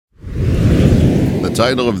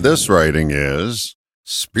title of this writing is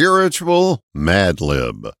Spiritual Mad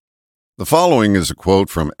Lib. The following is a quote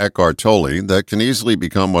from Eckhart Tolle that can easily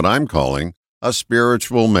become what I'm calling a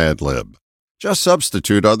spiritual Mad Lib. Just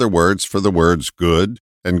substitute other words for the words good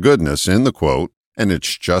and goodness in the quote, and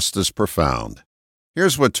it's just as profound.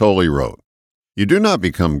 Here's what Tolle wrote. You do not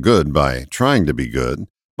become good by trying to be good,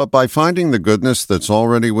 but by finding the goodness that's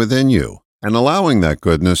already within you and allowing that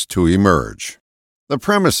goodness to emerge. The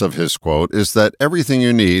premise of his quote is that everything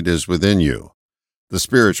you need is within you. The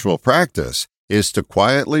spiritual practice is to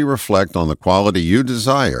quietly reflect on the quality you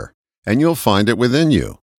desire, and you'll find it within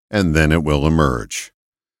you, and then it will emerge.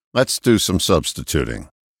 Let's do some substituting.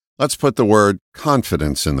 Let's put the word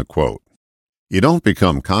confidence in the quote. You don't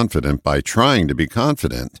become confident by trying to be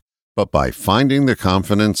confident, but by finding the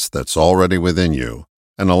confidence that's already within you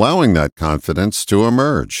and allowing that confidence to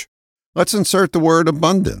emerge. Let's insert the word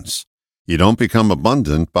abundance. You don't become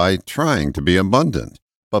abundant by trying to be abundant,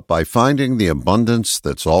 but by finding the abundance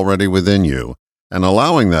that's already within you and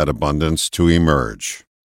allowing that abundance to emerge.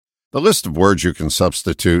 The list of words you can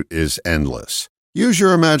substitute is endless. Use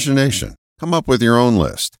your imagination, come up with your own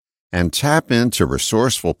list, and tap into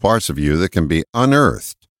resourceful parts of you that can be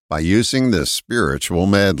unearthed by using this spiritual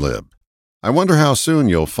Mad Lib. I wonder how soon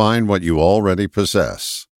you'll find what you already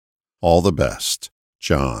possess. All the best,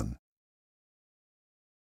 John.